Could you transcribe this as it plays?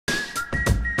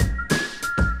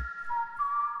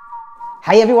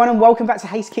Hey everyone and welcome back to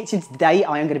Hayes Kitchen. Today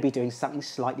I am going to be doing something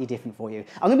slightly different for you.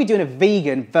 I'm going to be doing a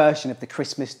vegan version of the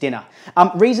Christmas dinner.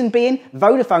 Reason being,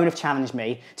 Vodafone have challenged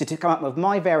me to come up with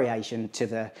my variation to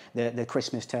the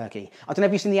Christmas turkey. I don't know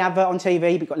if you've seen the advert on TV,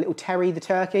 but you've got little Terry the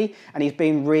turkey and he's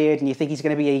being reared and you think he's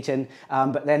going to be eaten,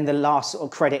 but then the last sort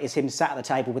of credit is him sat at the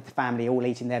table with the family all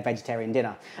eating their vegetarian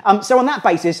dinner. So on that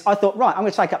basis, I thought, right, I'm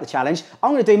going to take up the challenge.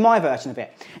 I'm going to do my version of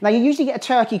it. Now you usually get a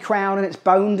turkey crown and it's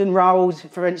boned and rolled,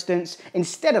 for instance.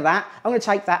 Instead of that, I'm going to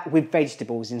take that with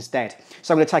vegetables instead.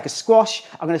 So I'm going to take a squash,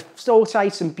 I'm going to saute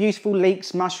some beautiful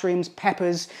leeks, mushrooms,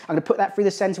 peppers. I'm going to put that through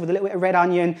the centre with a little bit of red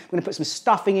onion. I'm going to put some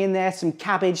stuffing in there, some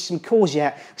cabbage, some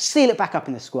courgette, seal it back up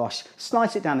in the squash,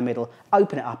 slice it down the middle,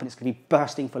 open it up, and it's going to be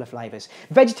bursting full of flavours.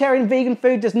 Vegetarian, vegan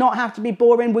food does not have to be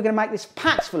boring. We're going to make this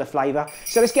packed full of flavour.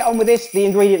 So let's get on with this. The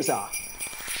ingredients are: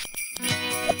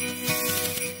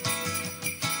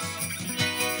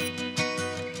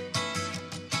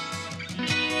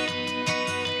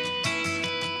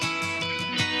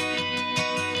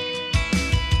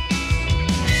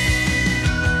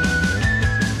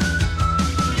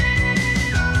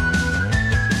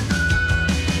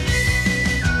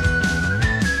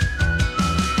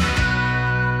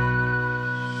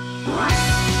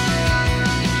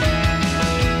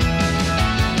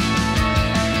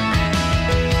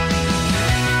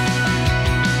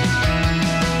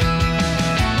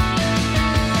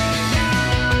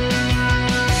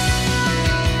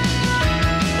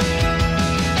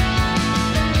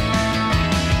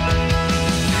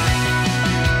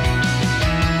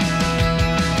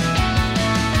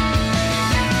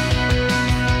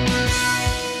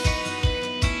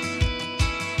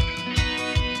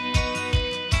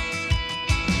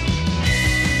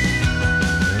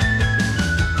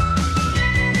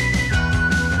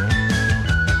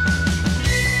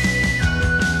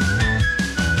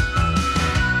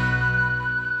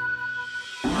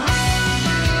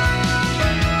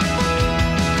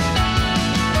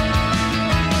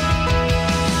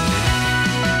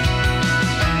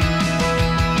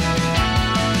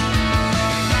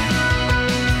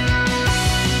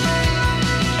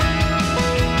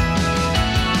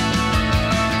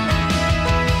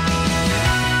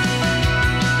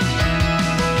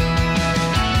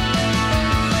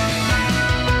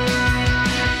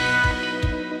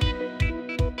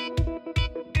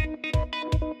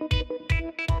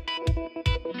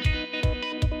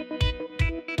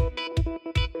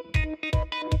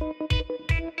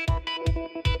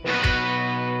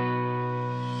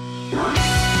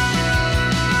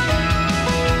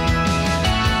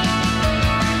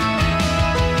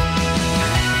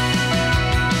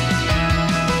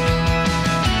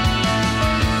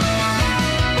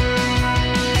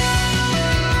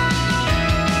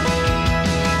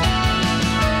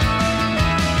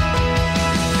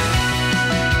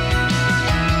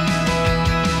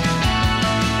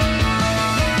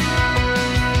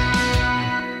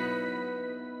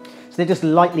 they're just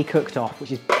lightly cooked off,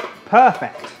 which is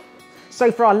perfect.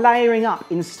 So for our layering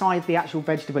up inside the actual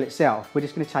vegetable itself, we're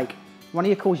just going to take one of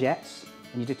your courgettes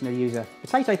and you're just going to use a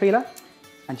potato peeler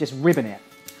and just ribbon it.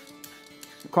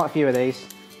 Quite a few of these.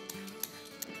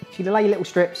 So you lay your little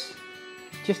strips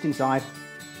just inside.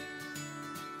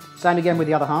 Same again with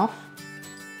the other half.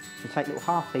 You take little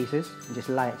half pieces and just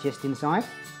lay it just inside.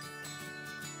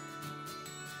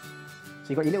 So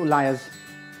you've got your little layers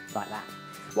like that.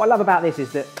 What I love about this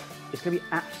is that it's going to be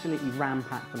absolutely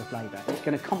ram-packed full of flavour. It's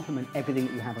going to complement everything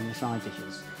that you have on your side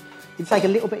dishes. You take a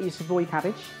little bit of your Savoy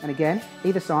cabbage, and again,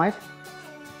 either side,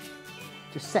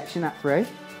 just section that through.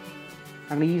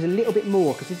 I'm going to use a little bit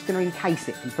more because this is going to encase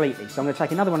it completely. So I'm going to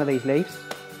take another one of these leaves.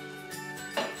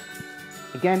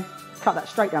 Again, cut that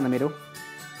straight down the middle.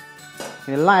 I'm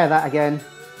going to layer that again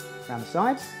around the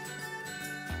sides.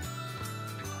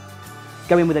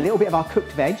 Go in with a little bit of our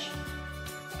cooked veg.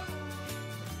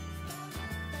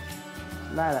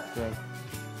 Layer that through.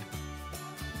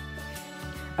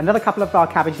 Another couple of our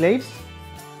cabbage leaves.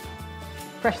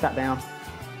 Press that down.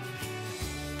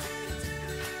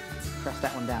 Press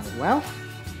that one down as well.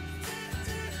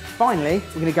 Finally,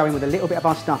 we're going to go in with a little bit of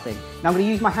our stuffing. Now I'm going to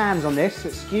use my hands on this, so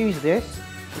excuse this.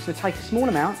 I'm just going to take a small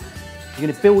amount. You're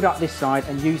going to build up this side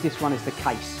and use this one as the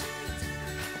case.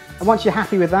 And once you're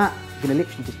happy with that, you're going to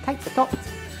literally just take the top,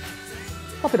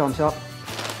 pop it on top.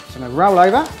 So I'm going to roll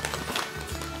over.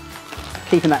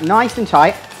 Keeping that nice and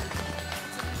tight.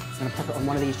 I'm going to pop it on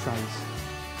one of these trays.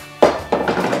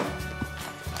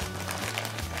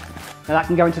 Now that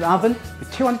can go into the oven with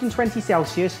 220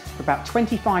 Celsius for about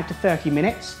 25 to 30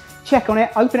 minutes. Check on it,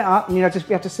 open it up, and you'll just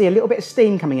be able to see a little bit of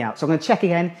steam coming out. So I'm going to check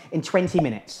again in 20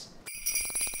 minutes.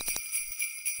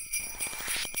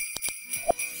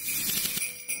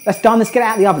 That's done, let's get it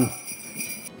out of the oven.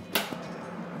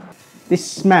 This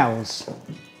smells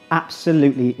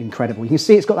absolutely incredible. You can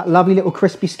see it's got that lovely little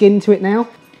crispy skin to it now.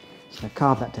 So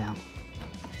carve that down.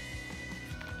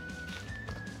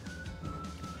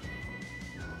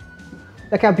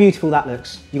 Look how beautiful that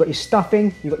looks. You've got your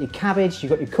stuffing, you've got your cabbage,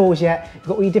 you've got your courgette, you've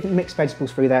got all your different mixed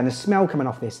vegetables through there, and the smell coming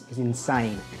off this is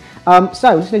insane. So I'm just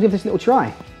going to give this a little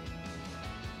try.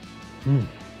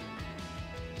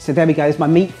 So there we go, it's my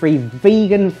meat-free,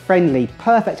 vegan-friendly,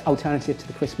 perfect alternative to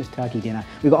the Christmas turkey dinner.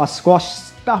 We've got our squash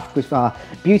stuffed with our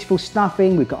beautiful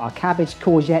stuffing, we've got our cabbage,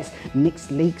 courgettes,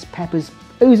 mixed leeks, peppers,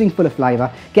 oozing full of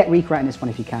flavour. Get recreating this one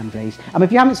if you can, please.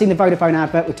 If you haven't seen the Vodafone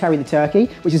advert with Terry the Turkey,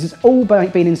 which is all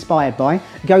been inspired by,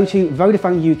 go to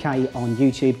Vodafone UK on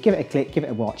YouTube, give it a click, give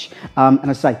it a watch. And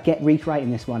as I say, get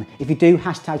recreating this one. If you do,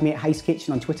 hashtag me at Hayes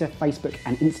Kitchen on Twitter, Facebook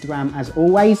and Instagram as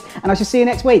always. And I shall see you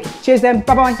next week. Cheers then,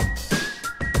 bye-bye.